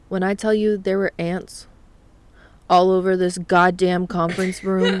When I tell you there were ants all over this goddamn conference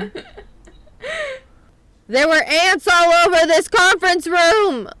room. There were ants all over this conference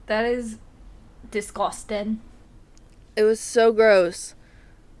room! That is disgusting. It was so gross.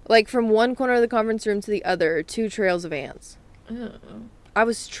 Like, from one corner of the conference room to the other, 2 trails of ants. Ew. I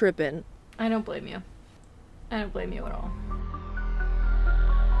was tripping. I don't blame you. I don't blame you at all.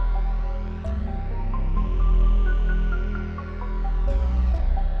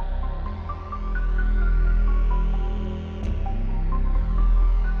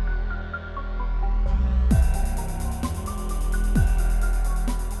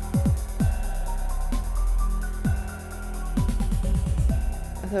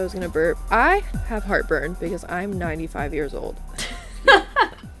 I thought I was gonna burp. I have heartburn because I'm 95 years old.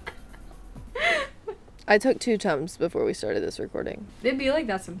 I took 2 Tums before we started this recording. It'd be like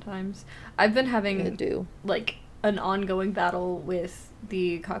that sometimes. I've been having, like, an ongoing battle with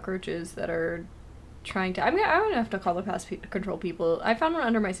the cockroaches that are trying to... I mean, I don't have to call the pest control people. I found one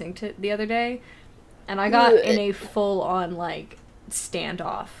under my sink the other day, and I got in a full-on, like,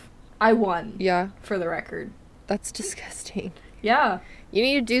 standoff. I won. Yeah. For the record. That's disgusting. Yeah. You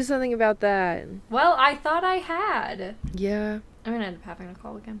need to do something about that. Well, I thought I had. Yeah. I'm gonna end up having to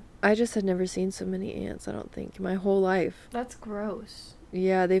call again. I just had never seen so many ants, I don't think, in my whole life. That's gross.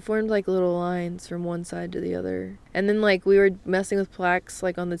 Yeah, they formed, like, little lines from one side to the other. And then, like, we were messing with plaques,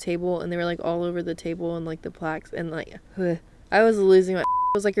 like, on the table, and they were, like, all over the table and, like, the plaques. And, like, I was losing my...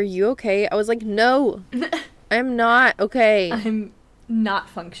 I was like, are you okay? I was like, no. I'm not okay. I'm not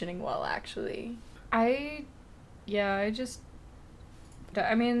functioning well, actually. I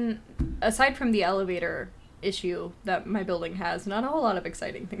mean, aside from the elevator issue that my building has, not a whole lot of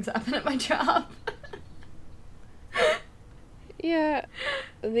exciting things happen at my job. Yeah,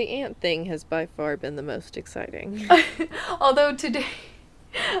 the ant thing has by far been the most exciting. Although today,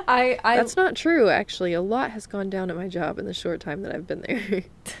 I That's not true, actually. A lot has gone down at my job in the short time that I've been there.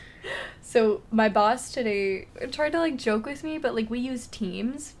 So, my boss today tried to, like, joke with me, but, like, we use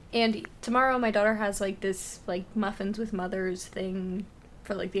Teams. And tomorrow my daughter has, like, this, like, Muffins with Mothers thing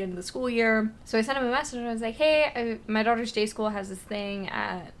for, like, the end of the school year. So I sent him a message and I was like, hey, my daughter's day school has this thing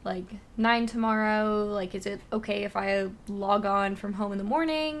at, like, 9 tomorrow. Like, is it okay if I log on from home in the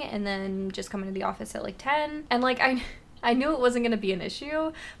morning and then just come into the office at, like, 10? And, like, I knew it wasn't going to be an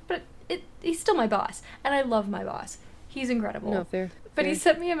issue, but he's still my boss. And I love my boss. He's incredible. No, fair. But he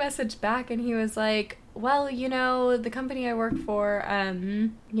sent me a message back and he was like, well, you know, the company I work for,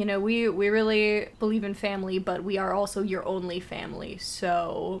 you know, we really believe in family, but we are also your only family,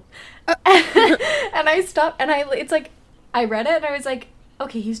 so... And I stopped, and it's like, I read it, and I was like,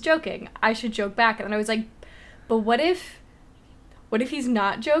 okay, he's joking. I should joke back. And then I was like, but what if he's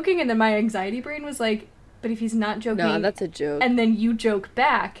not joking? And then my anxiety brain was like, but if he's not joking... No, that's a joke. And then you joke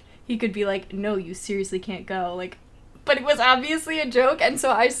back, he could be like, no, you seriously can't go, like... But it was obviously a joke, and so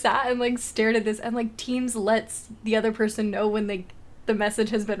I sat and, like, stared at this, and, like, Teams lets the other person know when the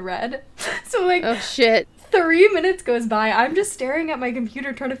message has been read. So, like... Oh, shit. 3 minutes goes by, I'm just staring at my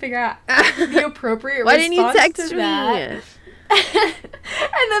computer trying to figure out the appropriate Why response didn't you text to me? that.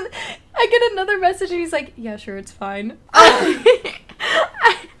 And then I get another message, and he's like, yeah, sure, it's fine.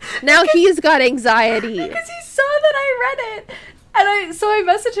 Now he's got anxiety. Because he saw that I read it. And so I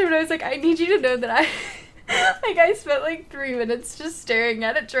messaged him, and I was like, I need you to know that I spent, like, 3 minutes just staring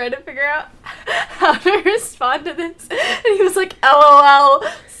at it, trying to figure out how to respond to this. And he was like, LOL,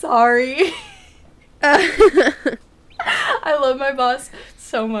 sorry. I love my boss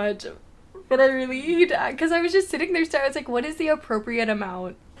so much. But I really, because I was just sitting there, I was like, what is the appropriate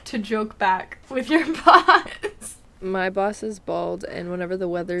amount to joke back with your boss? My boss is bald, and whenever the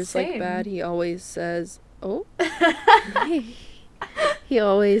weather's, like, bad, he always says, oh. He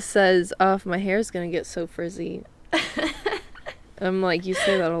always says, oh, my hair's gonna get so frizzy. I'm like, you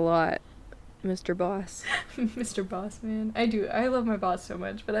say that a lot, Mr. Boss. Mr. Boss, man. I do. I love my boss so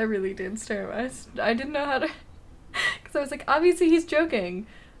much, but I really did stare at I didn't know how to... Because I was like, obviously he's joking.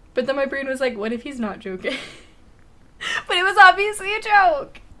 But then my brain was like, what if he's not joking? But it was obviously a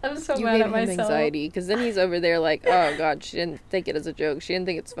joke. I'm so mad at myself. You gave him anxiety, because then he's over there like, oh, God, she didn't think it as a joke. She didn't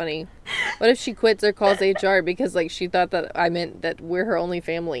think it's funny. What if she quits or calls HR because, like, she thought that I meant that we're her only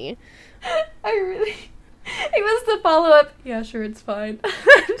family? It was the follow-up, yeah, sure, it's fine.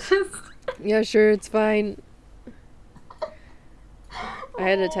 Yeah, sure, it's fine. I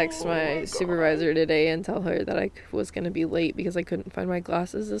had to text my supervisor today and tell her that I was going to be late because I couldn't find my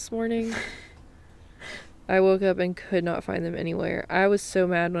glasses this morning. I woke up and could not find them anywhere. I was so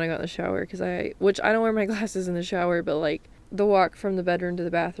mad when I got in the shower which I don't wear my glasses in the shower, but, like, the walk from the bedroom to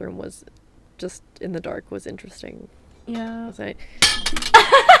the bathroom was just in the dark was interesting. Yeah. Was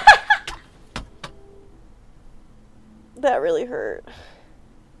That really hurt.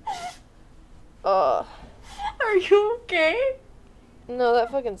 Ugh. Are you okay? No,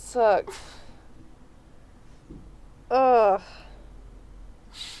 that fucking sucked. Ugh.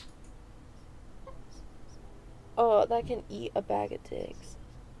 Oh, that can eat a bag of dicks.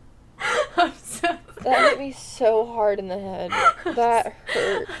 I'm so sorry. That hit me so hard in the head. That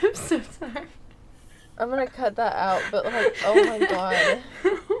hurt. I'm so sorry. I'm gonna cut that out, but like, oh my god.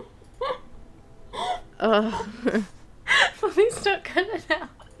 Ugh. Please don't cut it out.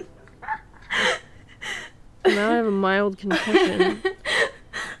 Now I have a mild concussion.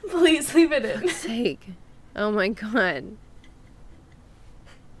 Please leave it in. Sake. Oh my god.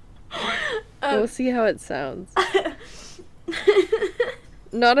 We'll see how it sounds.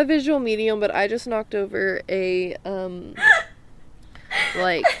 Not a visual medium, but I just knocked over a,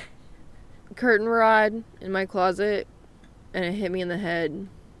 like, curtain rod in my closet, and it hit me in the head.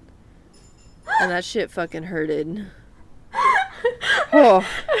 And that shit fucking hurted. Oh.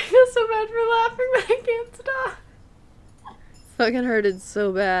 I feel so bad for laughing, but I can't stop. Fucking hurted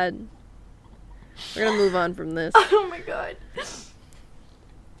so bad. We're gonna move on from this. Oh my god.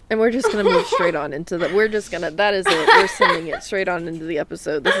 And we're just gonna move straight on into that is it. We're sending it straight on into the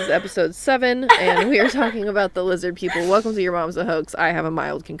episode. This is episode 7, and we are talking about the lizard people. Welcome to Your Mom's a Hoax. I have a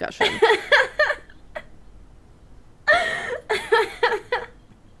mild concussion.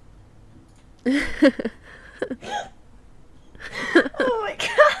 Oh my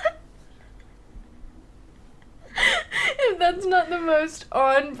god. If that's not the most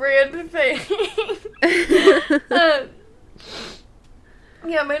on-brand thing.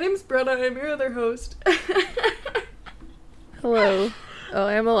 Yeah, my name's Brenna. I'm your other host. Hello. Oh,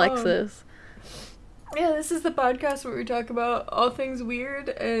 I'm Alexis. Yeah, this is the podcast where we talk about all things weird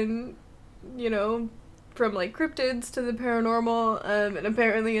and, you know, from like cryptids to the paranormal. And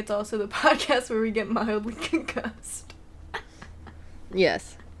apparently it's also the podcast where we get mildly concussed.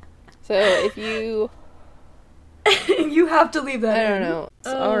 Yes. So if you... You have to leave that I in. don't know.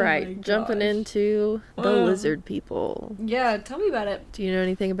 Oh Alright, my jumping gosh. into the lizard people. Yeah, tell me about it. Do you know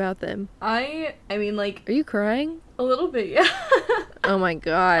anything about them? I mean, like, Are you crying? a little bit, yeah. Oh my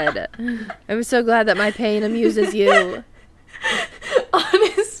god. I'm so glad that my pain amuses you.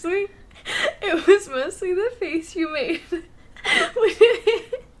 Honestly, it was mostly the face you made.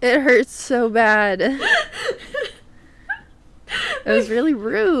 It hurts so bad. It was really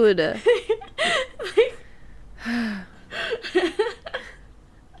rude.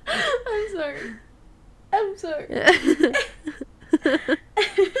 I'm sorry.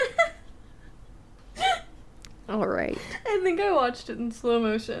 Alright. I think I watched it in slow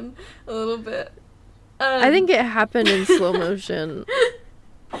motion a little bit. I think it happened in slow motion.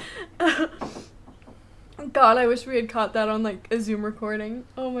 God, I wish we had caught that on like a Zoom recording.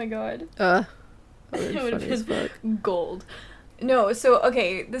 Oh my god. That It would would have have funny as fuck. been gold. No, so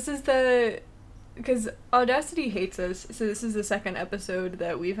okay, this is because Audacity hates us, so this is the second episode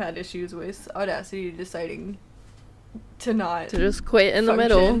that we've had issues with Audacity deciding to not To just quit in the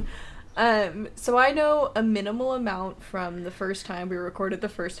function. middle. So I know a minimal amount from the first time we recorded the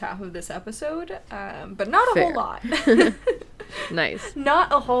first half of this episode, but not a Fair. whole lot. Nice.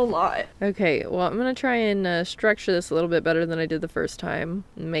 Not a whole lot. Okay, well, I'm gonna try and structure this a little bit better than I did the first time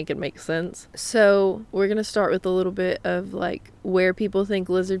and make it make sense. So, we're gonna start with a little bit of, like, where people think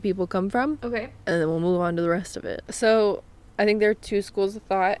lizard people come from, Okay. and then we'll move on to the rest of it. So, I think there are 2 schools of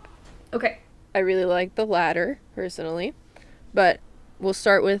thought. Okay. I really like the latter, personally, but we'll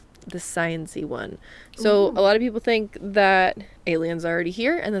start with the science-y one. So Ooh. a lot of people think that aliens are already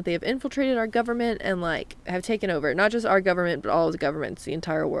here and that they have infiltrated our government and like have taken over not just our government but all of the governments, the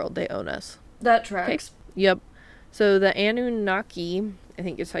entire world. They own us. That tracks. Yep. So the Anunnaki, I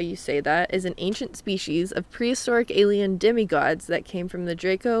think is how you say that, is an ancient species of prehistoric alien demigods that came from the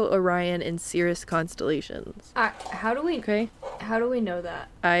Draco, Orion, and Sirius constellations. How do we Okay? know that?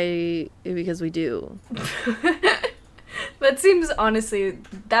 Because we do. That seems, honestly,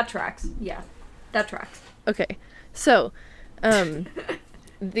 that tracks. Yeah, that tracks. Okay, so,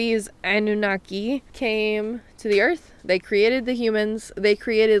 these Anunnaki came to the Earth. They created the humans. They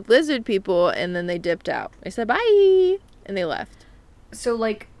created lizard people, and then they dipped out. They said bye, and they left. So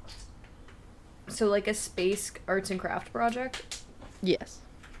like a space arts and craft project? Yes.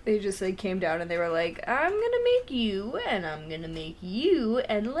 They just like came down and they were like, I'm gonna make you, and I'm gonna make you,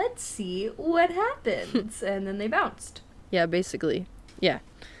 and let's see what happens. And then they bounced. Yeah, basically. Yeah.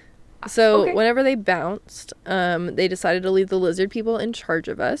 So Okay. whenever they bounced, they decided to leave the lizard people in charge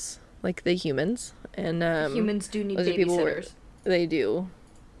of us, like the humans. And Humans do need lizard people babysitters. They do.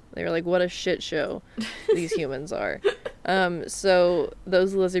 They were like, what a shit show these humans are. So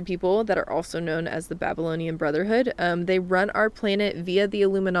those lizard people that are also known as the Babylonian Brotherhood, they run our planet via the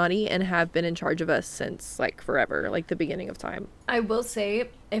Illuminati and have been in charge of us since, like, forever, like the beginning of time. I will say,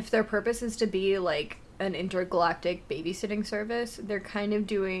 if their purpose is to be, like, an intergalactic babysitting service, they're kind of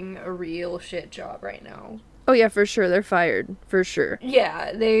doing a real shit job right now. Oh, yeah, for sure. They're fired. For sure.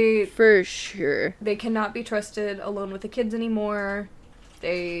 Yeah, For sure. They cannot be trusted alone with the kids anymore.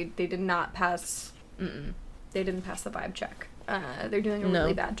 They did not pass... They didn't pass the vibe check. They're doing a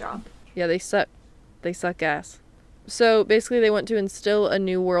really bad job. Yeah, they suck. They suck ass. So basically they want to instill a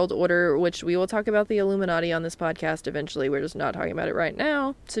new world order, which we will talk about the Illuminati on this podcast eventually. We're just not talking about it right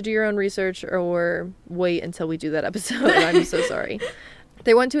now. So do your own research or wait until we do that episode. I'm so sorry.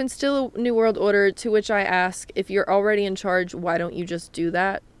 They want to instill a new world order, to which I ask, if you're already in charge, why don't you just do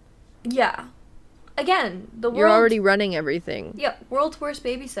that? Yeah. Again, the world... You're already running everything. Yeah, world's worst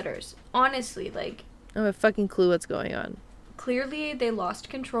babysitters. Honestly, like... I don't have a fucking clue what's going on. Clearly, they lost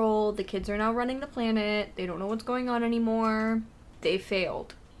control. The kids are now running the planet. They don't know what's going on anymore. They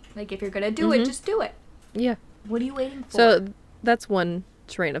failed. Like, if you're gonna do it, just do it. Yeah. What are you waiting for? So, that's one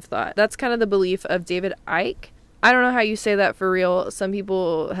train of thought. That's kind of the belief of David Icke. I don't know how you say that for real. Some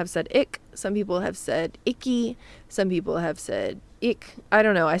people have said ick. Some people have said icky. Some people have said ick. I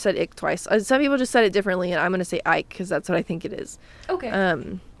don't know. I said ick twice. Some people just said it differently, and I'm going to say Ike because that's what I think it is. Okay.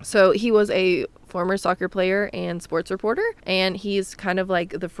 So he was a former soccer player and sports reporter, and he's kind of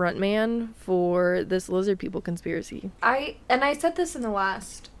like the front man for this lizard people conspiracy. I said this in the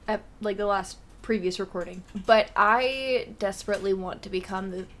last previous recording, but I desperately want to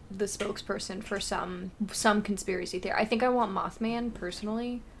become the spokesperson for some conspiracy theory. I think I want Mothman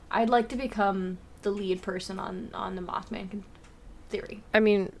personally. I'd like to become the lead person on the Mothman theory. I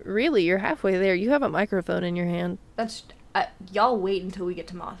mean, really, you're halfway there. You have a microphone in your hand. That's y'all wait until we get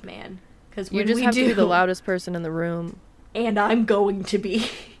to Mothman, because you just have to be the loudest person in the room. And I'm going to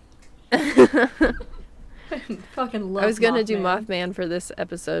be. Fucking love. I was gonna do Mothman for this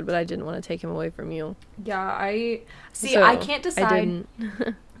episode, but I didn't want to take him away from you. Yeah, I can't decide. I didn't.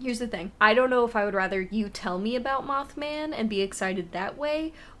 Here's the thing. I don't know if I would rather you tell me about Mothman and be excited that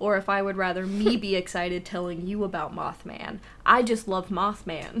way, or if I would rather me be excited telling you about Mothman. I just love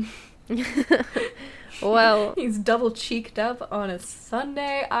Mothman. Well, he's double cheeked up on a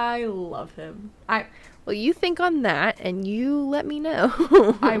Sunday. I love him. Well, you think on that, and you let me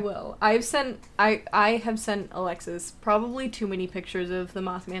know. I will. I have sent Alexis probably too many pictures of the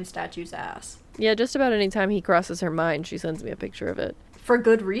Mothman statue's ass. Yeah, just about any time he crosses her mind, she sends me a picture of it. For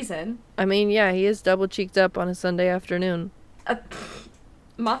good reason. I mean, yeah, he is double cheeked up on a Sunday afternoon.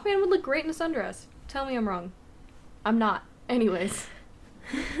 Mothman would look great in a sundress. Tell me I'm wrong. I'm not. Anyways.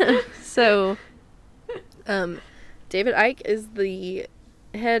 So, David Icke is the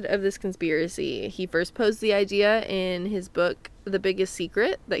head of this conspiracy. He first posed the idea in his book, The Biggest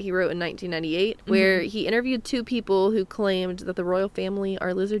Secret, that he wrote in 1998, where he interviewed two people who claimed that the royal family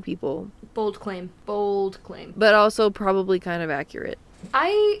are lizard people. Bold claim. Bold claim. But also probably kind of accurate.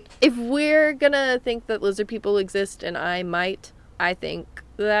 If we're gonna think that lizard people exist, and I think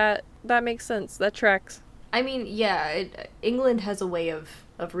that makes sense. That tracks. I mean, yeah, England has a way of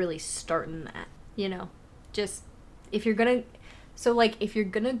really starting that, you know? Just, if you're gonna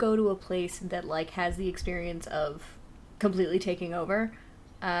go to a place that, like, has the experience of completely taking over,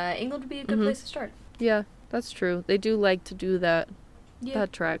 England would be a good place to start. Yeah, that's true. They do like to do that. Yeah.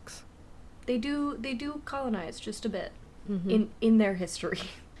 That tracks. They do colonize just a bit in their history.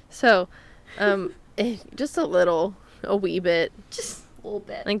 So, just a wee bit. Just a little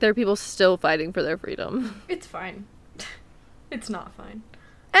bit. I think there are people still fighting for their freedom. It's fine. It's not fine.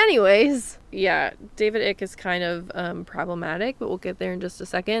 Anyways, yeah, David Icke is kind of problematic, but we'll get there in just a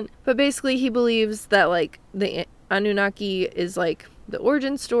second. But basically, he believes that, like, the Anunnaki is, like, the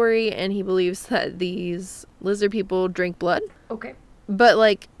origin story, and he believes that these lizard people drink blood. Okay. But,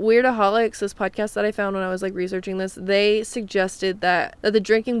 like, Weirdaholics, this podcast that I found when I was, like, researching this, they suggested that the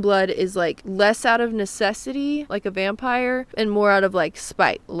drinking blood is, like, less out of necessity, like a vampire, and more out of, like,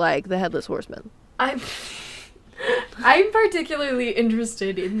 spite, like the Headless Horseman. I'm particularly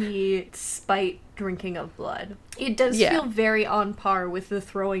interested in the spite drinking of blood. It does feel very on par with the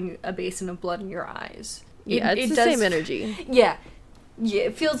throwing a basin of blood in your eyes. Yeah, it's the same energy. Yeah. Yeah,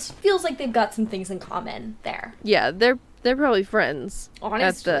 it feels like they've got some things in common there. Yeah, they're probably friends.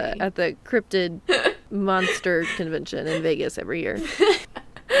 Honestly. At the cryptid monster convention in Vegas every year.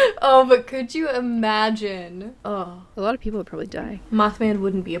 Oh, but could you imagine? Oh. A lot of people would probably die. Mothman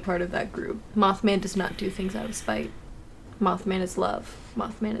wouldn't be a part of that group. Mothman does not do things out of spite. Mothman is love.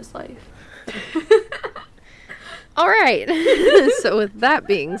 Mothman is life. All right. So with that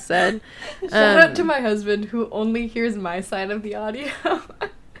being said, Shout out to my husband who only hears my side of the audio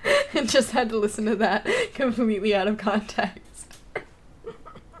and just had to listen to that completely out of context.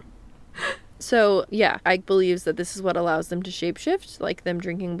 So, yeah, Ike believes that this is what allows them to shapeshift. Like, them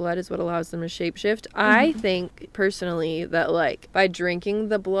drinking blood is what allows them to shapeshift. I think, personally, that, like, by drinking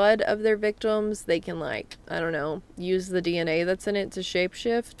the blood of their victims, they can, like, I don't know, use the DNA that's in it to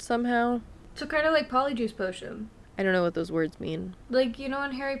shapeshift somehow. So kind of like Polyjuice Potion. I don't know what those words mean. Like, you know,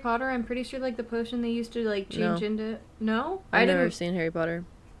 in Harry Potter, I'm pretty sure, like, the potion they used to, like, change into... No? I've never seen Harry Potter.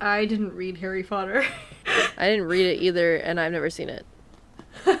 I didn't read Harry Potter. I didn't read it either, and I've never seen it.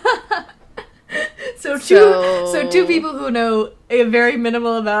 So two people who know a very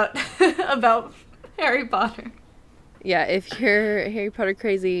minimal about about Harry Potter. Yeah, if you're Harry Potter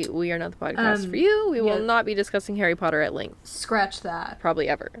crazy, we are not the podcast for you. We will not be discussing Harry Potter at length. Scratch that. Probably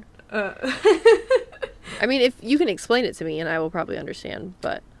ever. I mean, if you can explain it to me, and I will probably understand,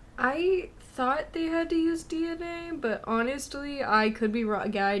 but... I thought they had to use DNA, but honestly, I could be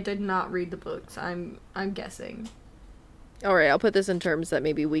wrong. Yeah, I did not read the books. I'm guessing. Alright, I'll put this in terms that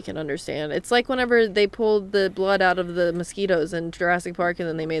maybe we can understand. It's like whenever they pulled the blood out of the mosquitoes in Jurassic Park and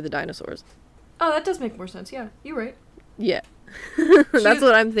then they made the dinosaurs. Oh, that does make more sense. Yeah, you're right. Yeah. That's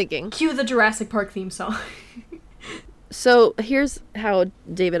what I'm thinking. Cue the Jurassic Park theme song. So here's how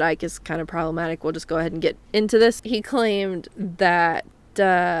David Icke is kind of problematic. We'll just go ahead and get into this. He claimed that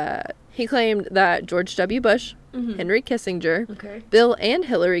George W. Bush, Henry Kissinger, Bill and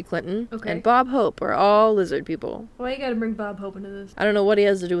Hillary Clinton, and Bob Hope are all lizard people. Why you gotta bring Bob Hope into this? I don't know what he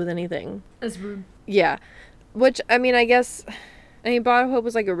has to do with anything. That's rude. Yeah. Which, I mean, Bob Hope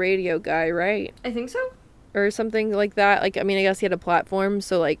was like a radio guy, right? I think so. Or something like that. Like, I mean, I guess he had a platform,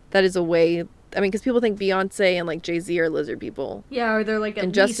 so, like, that is a way... I mean, because people think Beyonce and, like, Jay-Z are lizard people. Yeah, or they're, like, at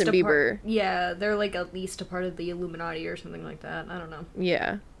and least Justin Bieber. Yeah, they're, like, at least a part of the Illuminati or something like that. I don't know.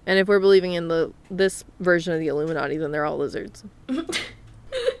 Yeah. And if we're believing in this version of the Illuminati, then they're all lizards.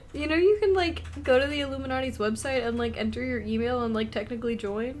 You know, you can, like, go to the Illuminati's website and, like, enter your email and, like, technically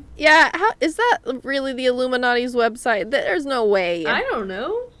join. Yeah, how is that really the Illuminati's website? There's no way. I don't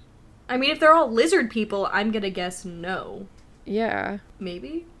know. I mean, if they're all lizard people, I'm gonna guess no. Yeah.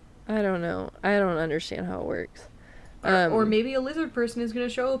 Maybe? I don't know. I don't understand how it works. Or maybe a lizard person is gonna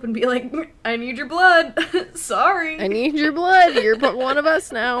show up and be like, I need your blood. Sorry. I need your blood. You're one of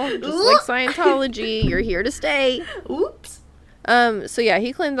us now. Just like Scientology. You're here to stay. Oops. So yeah,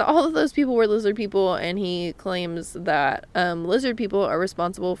 he claimed that all of those people were lizard people, and he claims that lizard people are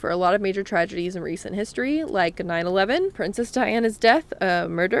responsible for a lot of major tragedies in recent history, like 9/11, Princess Diana's death,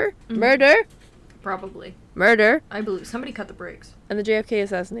 murder, Probably. Murder. I believe somebody cut the brakes. And the JFK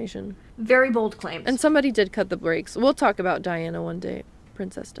assassination. Very bold claims. And somebody did cut the brakes. We'll talk about Diana one day.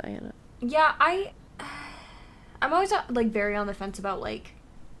 Princess Diana. Yeah, I'm always, like, very on the fence about, like...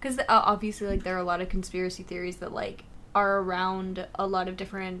 Because, obviously, like, there are a lot of conspiracy theories that, like, are around a lot of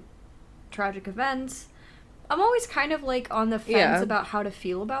different tragic events. I'm always kind of, like, on the fence about how to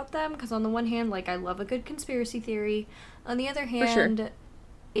feel about them. Because on the one hand, like, I love a good conspiracy theory. On the other hand,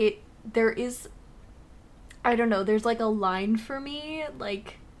 there is... I don't know, there's, like, a line for me,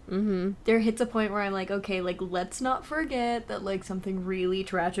 like, there hits a point where I'm like, okay, like, let's not forget that, like, something really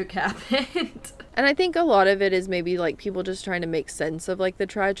tragic happened. And I think a lot of it is maybe, like, people just trying to make sense of, like, the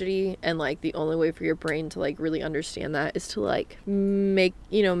tragedy, and, like, the only way for your brain to, like, really understand that is to, like, make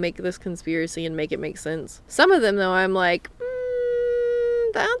this conspiracy and make it make sense. Some of them, though, I'm like,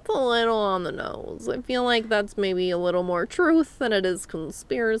 that's a little on the nose. I feel like that's maybe a little more truth than it is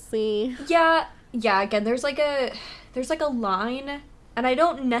conspiracy. Yeah, again, there's like a line, and I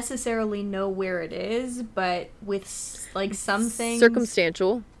don't necessarily know where it is, but with, like, some things...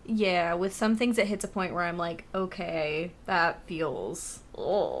 Circumstantial. Yeah, with some things it hits a point where I'm like, okay, that feels...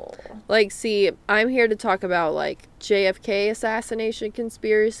 Oh. Like, see, I'm here to talk about, like, JFK assassination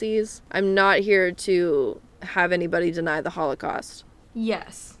conspiracies. I'm not here to have anybody deny the Holocaust.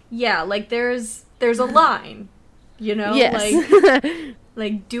 Yes. Yeah, like, there's a line, you know? Yes.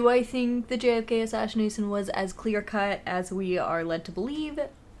 Like, do I think the JFK assassination was as clear-cut as we are led to believe?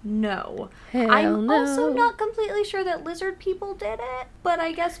 No. I'm also not completely sure that lizard people did it, but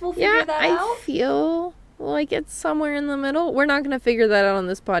I guess we'll figure that out. I feel like it's somewhere in the middle. We're not going to figure that out on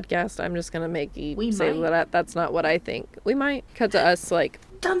this podcast. I'm just going to make you say that that's not what I think. We might cut to us, like,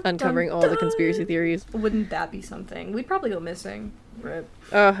 uncovering all the conspiracy theories. Wouldn't that be something? We'd probably go missing. Right.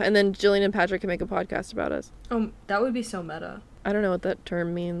 And then Jillian and Patrick can make a podcast about us. Oh, that would be so meta. I don't know what that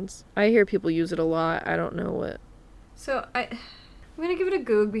term means. I hear people use it a lot. I don't know what. So, I'm gonna give it a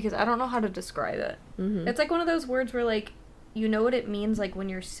goog because I don't know how to describe it. It's like one of those words where, like, you know what it means, like, when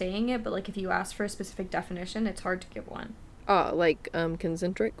you're saying it, but, like, if you ask for a specific definition, it's hard to give one. Oh, like,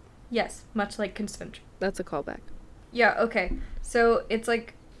 concentric? Yes, much like concentric. That's a callback. Yeah, okay. So, it's,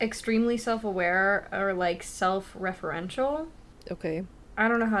 like, extremely self-aware or, like, self-referential. Okay. I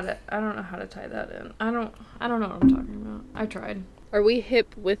don't know how to tie that in. I don't know what I'm talking about. I tried. Are we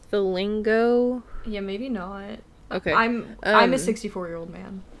hip with the lingo? Yeah, maybe not. Okay. I'm a 64-year-old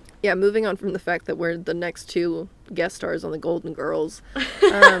man. Yeah, moving on from the fact that we're the next 2 guest stars on the Golden Girls.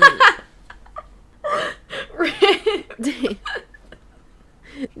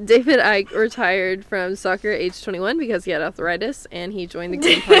 David Icke retired from soccer at age 21 because he had arthritis, and he joined the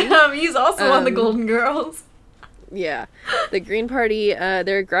Green Party. He's also on the Golden Girls. Yeah. The Green Party,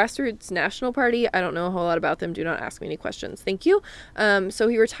 they're a grassroots national party. I don't know a whole lot about them. Do not ask me any questions. Thank you. So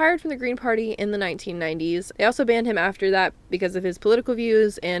he retired from the Green Party in the 1990s. They also banned him after that because of his political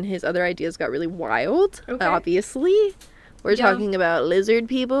views, and his other ideas got really wild. Okay. Obviously. We're talking about lizard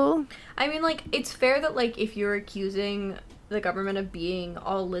people. I mean, like, it's fair that, like, if you're accusing the government of being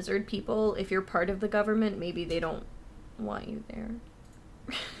all lizard people, if you're part of the government, maybe they don't want you there.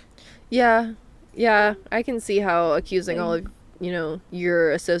 Yeah, I can see how accusing all of,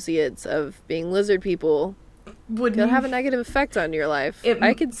 your associates of being lizard people could have a negative effect on your life.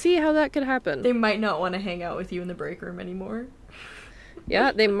 I could see how that could happen. They might not want to hang out with you in the break room anymore.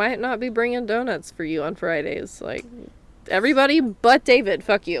 Yeah, they might not be bringing donuts for you on Fridays. Like, everybody but David,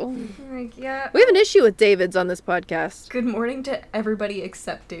 fuck you. Like, yeah. We have an issue with Davids on this podcast. Good morning to everybody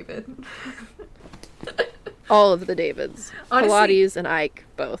except David. All of the Davids. Honestly, Pilates and Ike,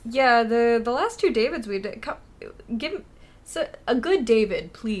 both. Yeah, the last 2 Davids we did, give so a good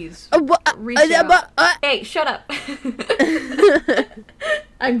David, please. Reach out. Hey, shut up.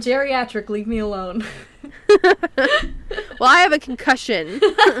 I'm geriatric, leave me alone. Well, I have a concussion. You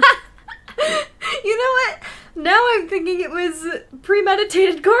know what? Now I'm thinking it was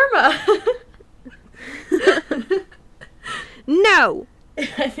premeditated karma. No.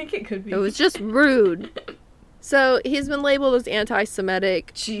 I think it could be. It was just rude. So he's been labeled as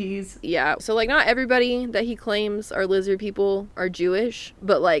anti-Semitic. Jeez. Yeah. So, like, not everybody that he claims are lizard people are Jewish,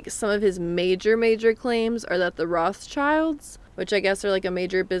 but, like, some of his major claims are that the Rothschilds, which I guess are, like, a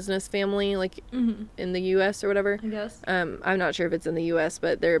major business family, like, in the U.S. or whatever. I guess. I'm not sure if it's in the U.S.,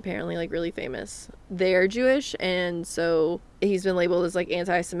 but they're apparently, like, really famous. They're Jewish, and so he's been labeled as, like,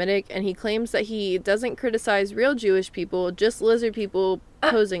 anti-Semitic, and he claims that he doesn't criticize real Jewish people, just lizard people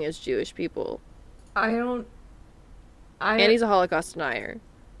posing as Jewish people. And he's a Holocaust denier.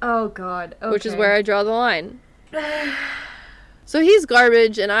 Oh, God. Okay. Which is where I draw the line. So he's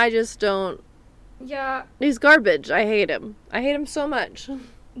garbage, and I just don't... Yeah. He's garbage. I hate him. I hate him so much.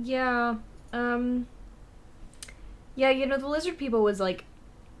 Yeah. Yeah, the lizard people was, like,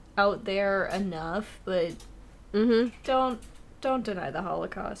 out there enough, but... Don't deny the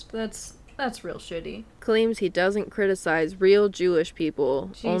Holocaust. That's real shitty. Claims he doesn't criticize real Jewish people,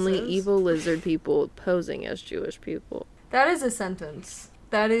 Jesus. only evil lizard people posing as Jewish people. That is a sentence.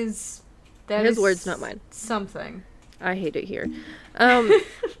 That is his words, not mine. Something. I hate it here.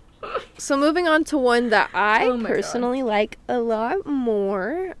 So moving on to one that I personally like a lot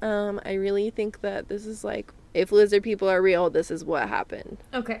more. I really think that this is like, if lizard people are real, this is what happened.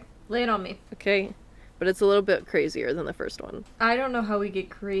 Okay, lay it on me. Okay, but it's a little bit crazier than the first one. I don't know how we get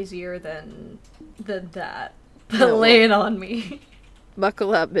crazier than that, but lay it on me.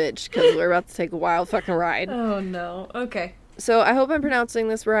 Buckle up, bitch, because we're about to take a wild fucking ride. Oh, no. Okay. So I hope I'm pronouncing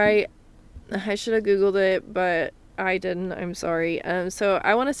this right. I should have Googled it, but I didn't. I'm sorry. So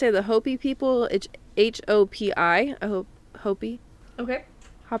I want to say the Hopi people. It's H-O-P-I. I hope Hopi. Okay.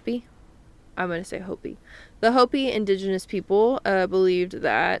 Hopi. I'm going to say Hopi. The Hopi indigenous people believed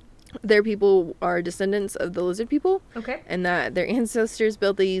that their people are descendants of the lizard people. Okay. And that their ancestors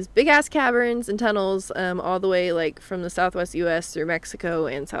built these big-ass caverns and tunnels all the way, like, from the southwest U.S. through Mexico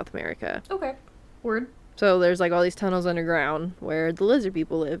and South America. Okay. Word. So there's, like, all these tunnels underground where the lizard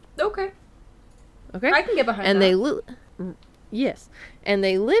people live. Okay. Okay? I can get behind and that. Yes. And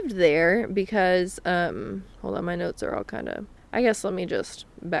they lived there because, hold on, my notes are all kind of... I guess let me just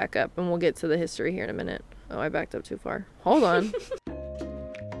back up and we'll get to the history here in a minute. Oh, I backed up too far. Hold on.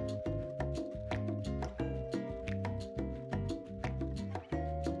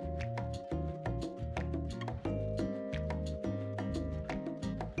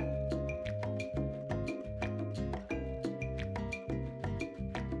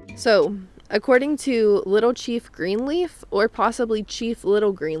 So, according to Little Chief Greenleaf, or possibly Chief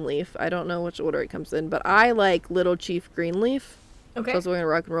Little Greenleaf, I don't know which order it comes in, but I like Little Chief Greenleaf. Okay. So that's what we're going to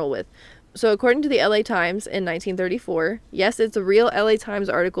rock and roll with. So, according to the LA Times in 1934, yes, it's a real LA Times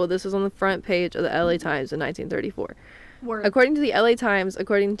article. This was on the front page of the LA Times in 1934. Word. According to the LA Times,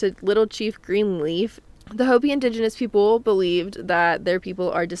 according to Little Chief Greenleaf, the Hopi indigenous people believed that their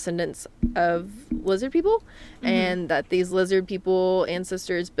people are descendants of lizard people, and that these lizard people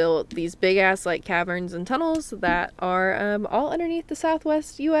ancestors built these big ass like caverns and tunnels that are all underneath the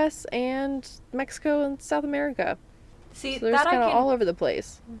Southwest U.S. and Mexico and South America. See, So they're just kind of all over the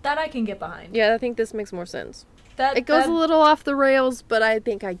place. That I can get behind. Yeah, I think this makes more sense. It goes a little off the rails, but I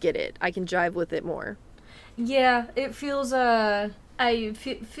think I get it. I can jive with it more. Yeah, it feels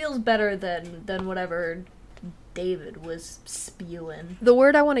feels better than whatever David was spewing. The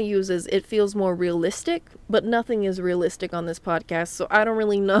word I want to use is it feels more realistic, but nothing is realistic on this podcast, so I don't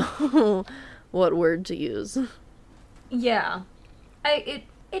really know what word to use. Yeah. I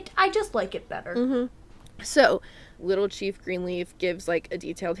just like it better. Mm-hmm. So, Little Chief Greenleaf gives like a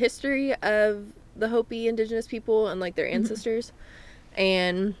detailed history of the Hopi indigenous people and like their ancestors.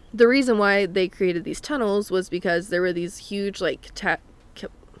 And the reason why they created these tunnels was because there were these huge like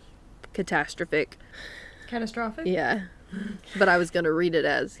catastrophic. Yeah. But I was going to read it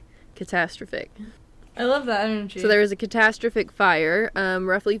as catastrophic. I love that energy. So there was a catastrophic fire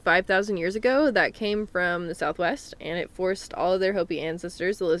roughly 5,000 years ago that came from the Southwest, and it forced all of their Hopi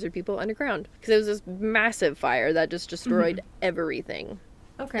ancestors, the lizard people, underground. Because it was this massive fire that just destroyed everything.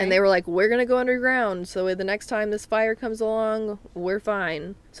 Okay. And they were like, we're going to go underground, so the next time this fire comes along, we're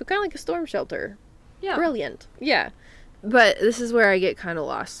fine. So kind of like a storm shelter. Yeah. Brilliant. Yeah. But this is where I get kind of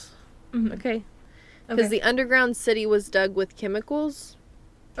lost. Okay? Because the underground city was dug with chemicals.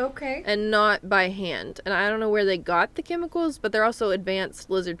 Okay. And not by hand. And I don't know where they got the chemicals, but they're also advanced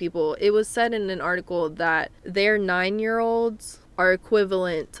lizard people. It was said in an article that their 9-year-olds are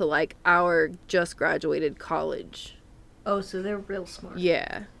equivalent to, like, our just graduated college. Oh, so they're real smart.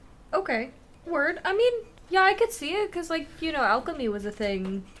 Yeah. Okay. Word. I mean, yeah, I could see it, because, like, you know, alchemy was a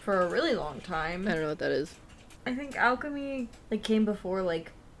thing for a really long time. I don't know what that is. I think alchemy, like, came before,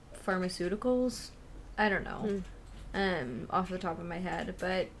 like, pharmaceuticals. I don't know. Off the top of my head,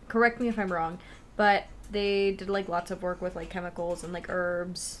 but correct me if I'm wrong, but they did like lots of work with like chemicals and like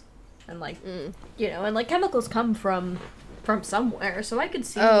herbs and like you know, and like chemicals come from somewhere, so I could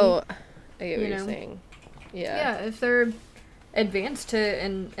see I get what you're saying. Yeah, if they're advanced to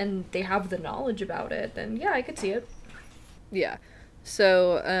and they have the knowledge about it, then yeah, I could see it. Yeah.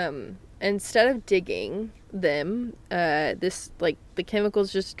 So instead of digging them, this like the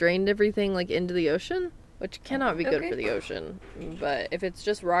chemicals just drained everything like into the ocean. Which cannot be good for the ocean. But if it's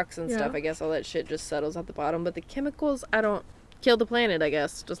just rocks and stuff, I guess all that shit just settles at the bottom. But the chemicals, I don't... Kill the planet, I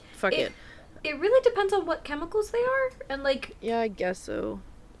guess. Just fuck it. It really depends on what chemicals they are. And, like... Yeah, I guess so.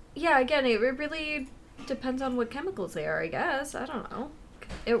 Yeah, again, it really depends on what chemicals they are, I guess. I don't know.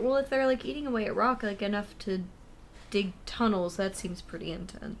 Well, if they're, like, eating away at rock, like, enough to dig tunnels, that seems pretty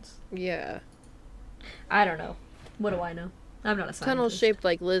intense. Yeah. I don't know. What do I know? I'm not a scientist. Tunnels shaped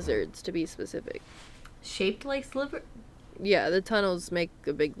like lizards, to be specific. Shaped like sliver? Yeah, the tunnels make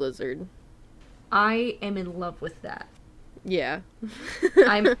a big lizard. I am in love with that. Yeah.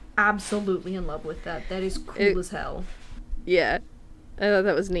 I'm absolutely in love with that. That is cool as hell. Yeah. I thought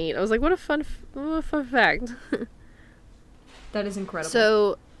that was neat. I was like, what a fun fact. That is incredible.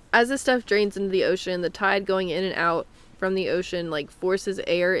 So, as this stuff drains into the ocean, the tide going in and out from the ocean, like, forces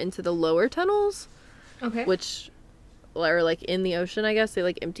air into the lower tunnels. Okay. Which are, like, in the ocean, I guess. They,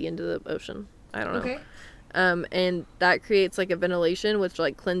 like, empty into the ocean. I don't know. Okay. And that creates like a ventilation which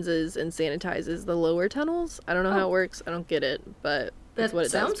like cleanses and sanitizes the lower tunnels. I don't know how it works. I don't get it, but that's what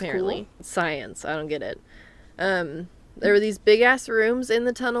it does apparently. Cool. Science. I don't get it. There were these big ass rooms in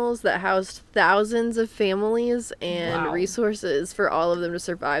the tunnels that housed thousands of families and resources for all of them to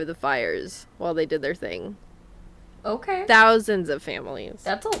survive the fires while they did their thing. Okay. Thousands of families.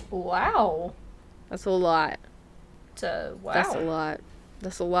 That's wow. That's a lot. Wow. That's a lot.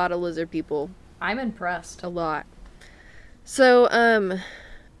 That's a lot of lizard people. I'm impressed. A lot. So,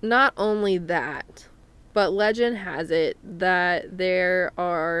 not only that, but legend has it that there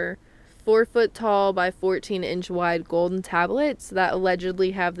are 4-foot tall by 14-inch wide golden tablets that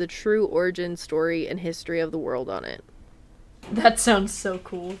allegedly have the true origin story and history of the world on it. That sounds so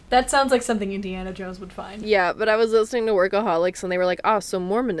cool. That sounds like something Indiana Jones would find. Yeah, but I was listening to Workaholics and they were like, so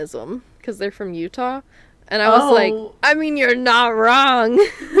Mormonism, because they're from Utah. And I was like, I mean, you're not wrong.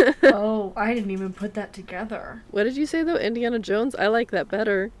 I didn't even put that together. What did you say, though? Indiana Jones? I like that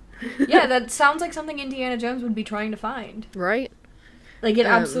better. Yeah, that sounds like something Indiana Jones would be trying to find. Right? Like, it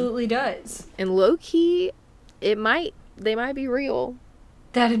absolutely does. And low-key, they might be real.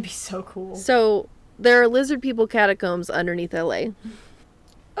 That'd be so cool. So, there are lizard people catacombs underneath LA.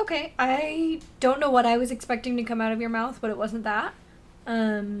 Okay, I don't know what I was expecting to come out of your mouth, but it wasn't that.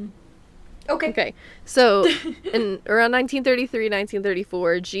 Okay. So, in around 1933,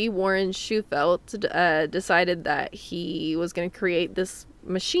 1934, G. Warren Shufelt decided that he was going to create this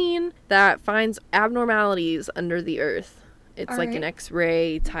machine that finds abnormalities under the earth. It's like an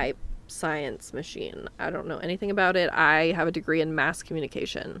X-ray type science machine. I don't know anything about it. I have a degree in mass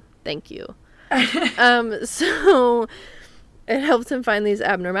communication. Thank you. So it helps him find these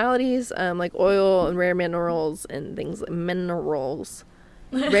abnormalities, like oil and rare minerals and things like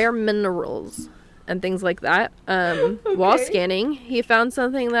rare minerals and things like that. While scanning, he found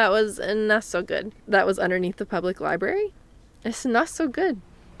something that was not so good. That was underneath the public library. It's not so good.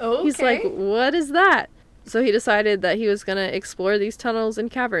 Okay. He's like, what is that? So he decided that he was going to explore these tunnels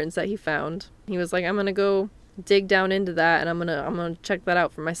and caverns that he found. He was like, I'm going to go dig down into that, and I'm going to check that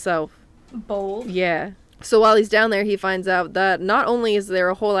out for myself. Bold. Yeah. So while he's down there, he finds out that not only is there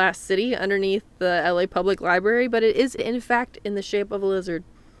a whole ass city underneath the LA Public Library, but it is in fact in the shape of a lizard.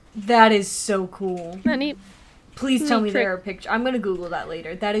 That is so cool. Isn't that neat? Please tell me there are pictures. I'm going to Google that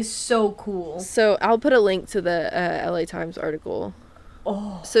later. That is so cool. So I'll put a link to the LA Times article.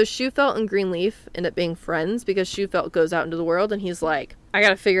 Oh. So Shufelt and Greenleaf end up being friends because Shufelt goes out into the world and he's like, I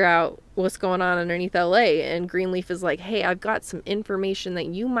gotta figure out what's going on underneath LA. And Greenleaf is like, hey, I've got some information that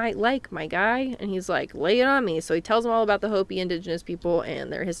you might like, my guy. And he's like, lay it on me. So he tells them all about the Hopi indigenous people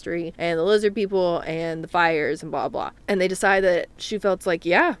and their history and the lizard people and the fires and blah, blah. And they decide that Shufelt's like,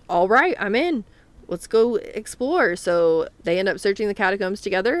 yeah, all right, I'm in. Let's go explore. So they end up searching the catacombs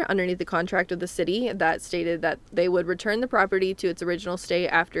together underneath the contract of the city that stated that they would return the property to its original state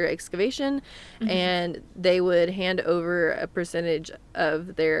after excavation, and they would hand over a percentage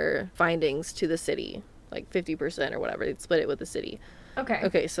of their findings to the city, like 50% or whatever. They'd split it with the city.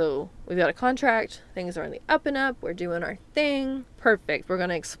 Okay, so we've got a contract. Things are on the up and up. We're doing our thing. Perfect. We're going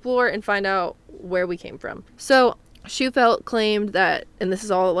to explore and find out where we came from. So Shufelt claimed that, and this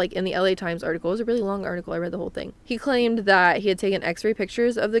is all like in the LA Times article, it was a really long article, I read the whole thing. He claimed that he had taken x-ray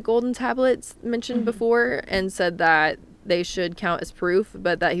pictures of the golden tablets mentioned before and said that they should count as proof,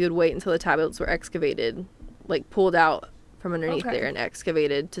 but that he would wait until the tablets were excavated, like pulled out from underneath there and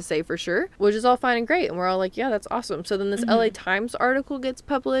excavated to say for sure, which is all fine and great. And we're all like, yeah, that's awesome. So then this LA Times article gets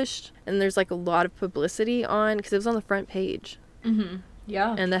published and there's like a lot of publicity on, because it was on the front page.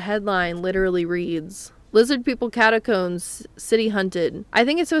 Yeah. And the headline literally reads, Lizard People Catacombs, City Hunted. I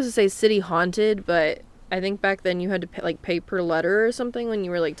think it's supposed to say City Haunted, but I think back then you had to pay per letter or something when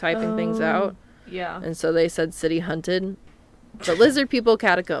you were like typing things out. Yeah. And so they said City Hunted. But Lizard People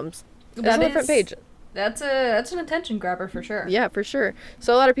Catacombs. That's on the front page. That's an attention grabber for sure. Yeah, for sure.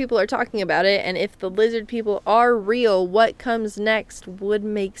 So a lot of people are talking about it, and if the lizard people are real, what comes next would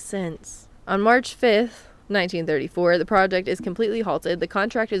make sense. On March 5th, 1934, the project is completely halted. The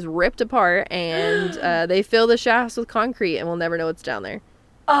contract is ripped apart, and they fill the shafts with concrete, and we'll never know what's down there.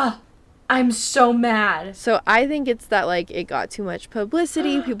 I'm so mad. So I think it's that, like, it got too much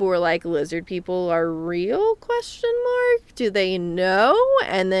publicity. People were like, lizard people are real, ? Do they know?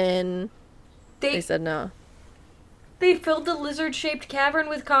 And then they said no. They filled the lizard-shaped cavern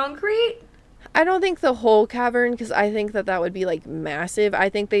with concrete? I don't think the whole cavern, because I think that would be, like, massive. I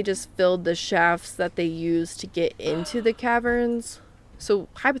think they just filled the shafts that they used to get into the caverns. So,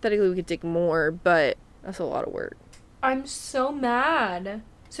 hypothetically, we could dig more, but that's a lot of work. I'm so mad.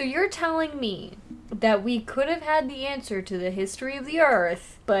 So you're telling me that we could have had the answer to the history of the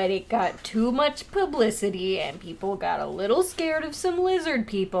Earth, but it got too much publicity and people got a little scared of some lizard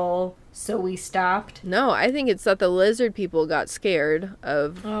people, so we stopped? No, I think it's that the lizard people got scared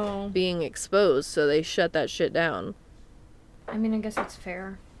of being exposed, so they shut that shit down. I mean, I guess that's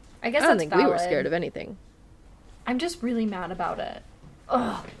fair. I don't think we were scared of anything. I'm just really mad about it.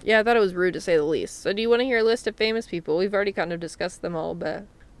 Ugh. Yeah, I thought it was rude to say the least. So do you want to hear a list of famous people? We've already kind of discussed them all, but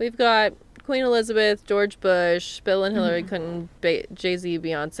we've got Queen Elizabeth, George Bush, Bill and Hillary Clinton, Jay-Z,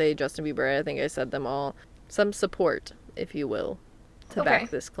 Beyonce, Justin Bieber. I think I said them all. Some support, if you will, to back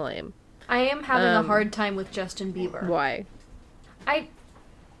this claim. I am having a hard time with Justin Bieber. Why? Of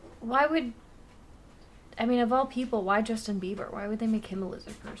all people, why Justin Bieber? Why would they make him a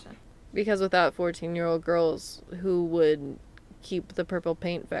lizard person? Because without 14-year-old girls, who would keep the purple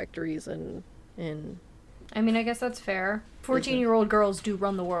paint factories in I mean, I guess that's fair. 14-year-old girls do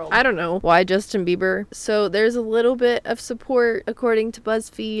run the world. I don't know why Justin Bieber. So there's a little bit of support according to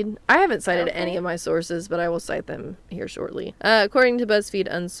BuzzFeed. I haven't cited any of my sources, but I will cite them here shortly. According to BuzzFeed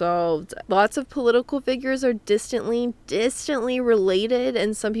Unsolved, lots of political figures are distantly related,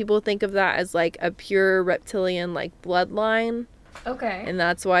 and some people think of that as like a pure reptilian like bloodline. Okay. And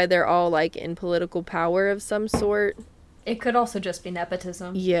that's why they're all like in political power of some sort. It could also just be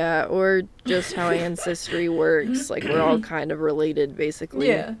nepotism. Yeah, or just how ancestry works. Like, we're all kind of related, basically.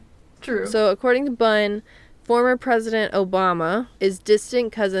 Yeah. True. So, according to Bun, former President Obama is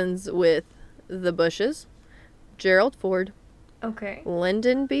distant cousins with the Bushes, Gerald Ford, Okay.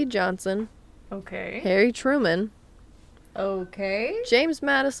 Lyndon B. Johnson, Okay. Harry Truman, Okay. James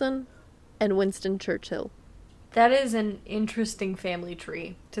Madison, and Winston Churchill. That is an interesting family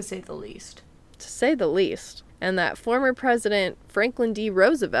tree, to say the least. To say the least. And that former President Franklin D.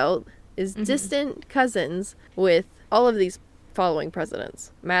 Roosevelt is distant cousins with all of these following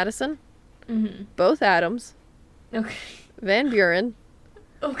presidents. Madison, both Adams, Okay. Van Buren,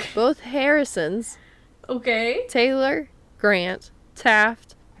 Okay. both Harrisons, Okay. Taylor, Grant,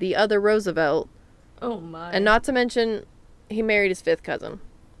 Taft, the other Roosevelt, Oh my. and not to mention he married his fifth cousin.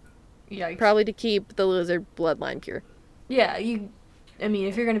 Yikes. Probably to keep the lizard bloodline pure. Yeah, I mean,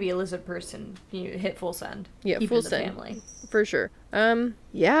 if you're gonna be a lizard person, you hit full send. Yeah, Keep full in the send. family. For sure.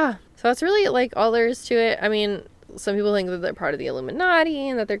 Yeah. So that's really, like, all there is to it. I mean, some people think that they're part of the Illuminati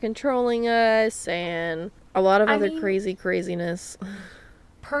and that they're controlling us and a lot of other craziness.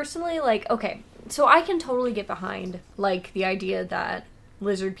 Personally, like, okay, so I can totally get behind, like, the idea that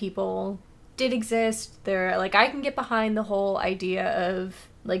lizard people did exist. They're, like, I can get behind the whole idea of,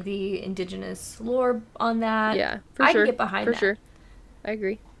 like, the indigenous lore on that. Yeah, for I sure. can get behind for that. sure. I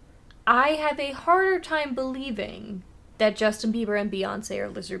agree. I have a harder time believing that Justin Bieber and Beyonce are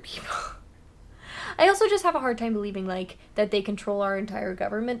lizard people. I also just have a hard time believing, like, that they control our entire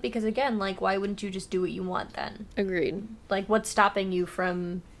government because, again, like, why wouldn't you just do what you want then? Agreed. Like, what's stopping you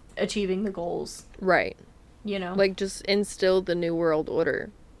from achieving the goals, Right. you know? Like, just instill the New World Order.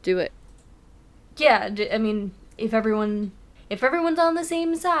 Do it. Yeah, I mean, if everyone's on the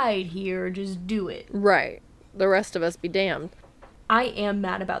same side here, just do it. Right. The rest of us be damned. I am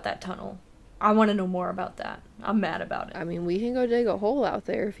mad about that tunnel. I want to know more about that. I'm mad about it. I mean, we can go dig a hole out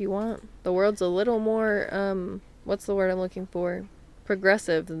there if you want. The world's a little more, what's the word I'm looking for?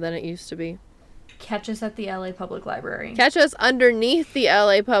 Progressive than it used to be. Catch us at the LA Public Library. Catch us underneath the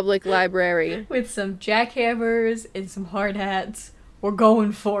LA Public Library. With some jackhammers and some hard hats. We're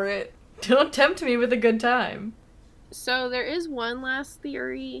going for it. Don't tempt me with a good time. So there is one last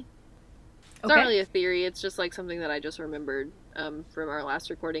theory. It's Okay. not really a theory, it's just like something that I just remembered from our last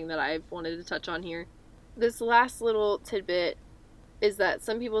recording that I wanted to touch on here. This last little tidbit is that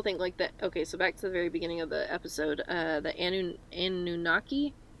some people think like that. Okay, so back to the very beginning of the episode, the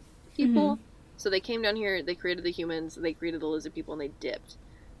Anunnaki people. So they came down here, they created the humans, they created the lizard people, and they dipped.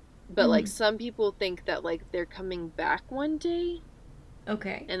 But like some people think that like they're coming back one day.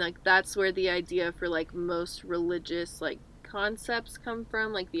 Okay. And like that's where the idea for like most religious like concepts come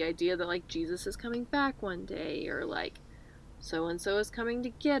from, like the idea that like Jesus is coming back one day, or like so and so is coming to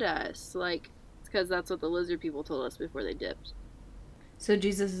get us, like it's because that's what the lizard people told us before they dipped. So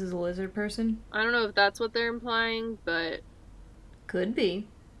Jesus is a lizard person? I don't know if that's what they're implying, but Could be.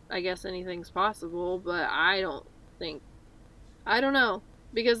 I guess anything's possible, but I don't know,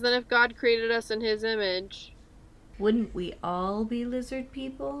 because then if God created us in his image, Wouldn't we all be lizard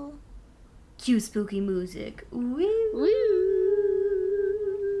people? Cue spooky music. Woo! woo.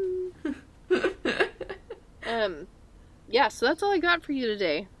 Yeah, so that's all I got for you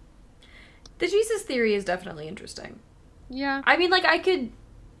today. The Jesus theory is definitely interesting. Yeah. I mean, like, I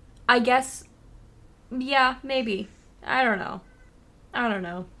guess, yeah, maybe. I don't know.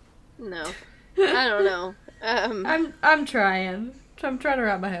 No. I don't know. I'm trying. I'm trying to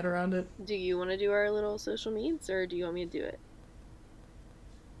wrap my head around it. Do you want to do our little social medias, or do you want me to do it?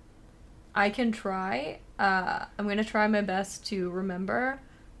 I can try. I'm going to try my best to remember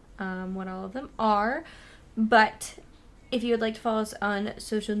what all of them are. But if you would like to follow us on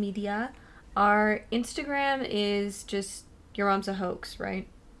social media, our Instagram is just Your Mom's a Hoax, right?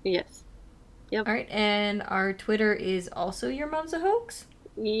 Yes. Yep. All right, and our Twitter is also Your Mom's a Hoax.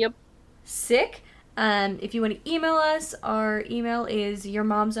 Yep. Sick. If you want to email us, our email is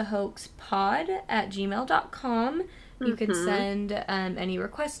yourmomsahoaxpod@gmail.com. You can send any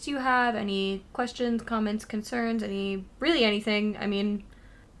requests you have, any questions, comments, concerns, really anything. I mean,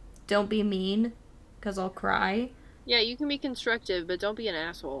 don't be mean, because I'll cry. Yeah, you can be constructive, but don't be an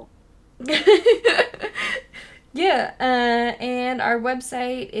asshole. Yeah, and our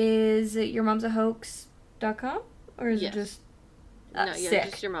website is yourmomsahoax.com? Or is Yes. it just... No, yeah,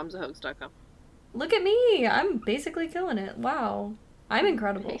 sick. just yourmomsahoax.com. Look at me! I'm basically killing it. Wow. I'm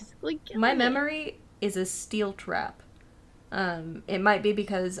incredible. Basically My killing it. memory is a steel trap. It might be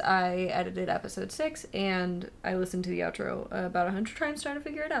because I edited episode 6 and I listened to the outro about 100 times trying to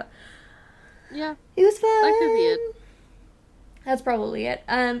figure it out. Yeah. It was fun. That could be it. That's probably it.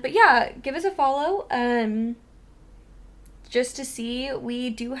 But yeah, give us a follow. Just to see, we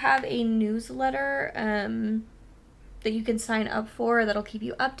do have a newsletter. that you can sign up for that'll keep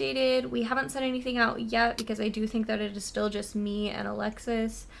you updated. We haven't sent anything out yet because I do think that it is still just me and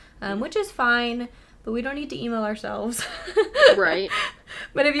Alexis, which is fine, but we don't need to email ourselves. Right.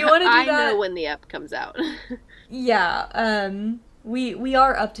 But if you want to do that... I know when the app comes out. Yeah, we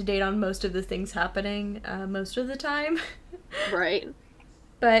are up to date on most of the things happening most of the time. Right.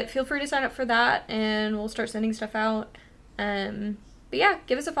 But feel free to sign up for that, and we'll start sending stuff out. But yeah,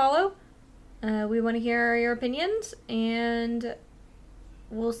 give us a follow. We want to hear your opinions, and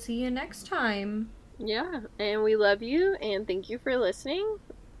we'll see you next time. Yeah, and we love you, and thank you for listening.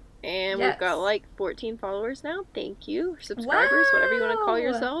 And Yes. we've got like 14 followers now. Thank you. Subscribers, whatever you want to call Wow.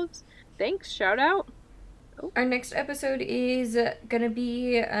 yourselves. Thanks. Shout out. Our next episode is going to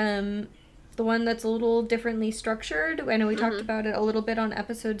be the one that's a little differently structured. I know we talked about it a little bit on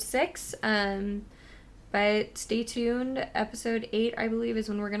episode 6. But stay tuned. Episode 8, I believe, is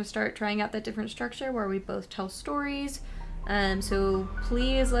when we're going to start trying out that different structure where we both tell stories. So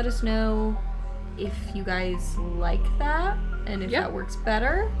please let us know if you guys like that and if that works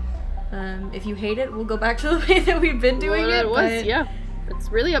better. If you hate it, we'll go back to the way that we've been doing it. But yeah. It's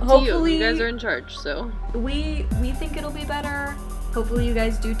really up to you. You guys are in charge, so. We think it'll be better. Hopefully you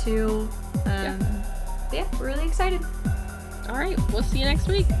guys do too. But yeah, we're really excited. All right. We'll see you next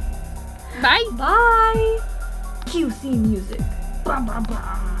week. Bye. Bye. Cue theme music. Bah, bah,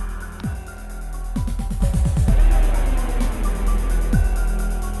 bah.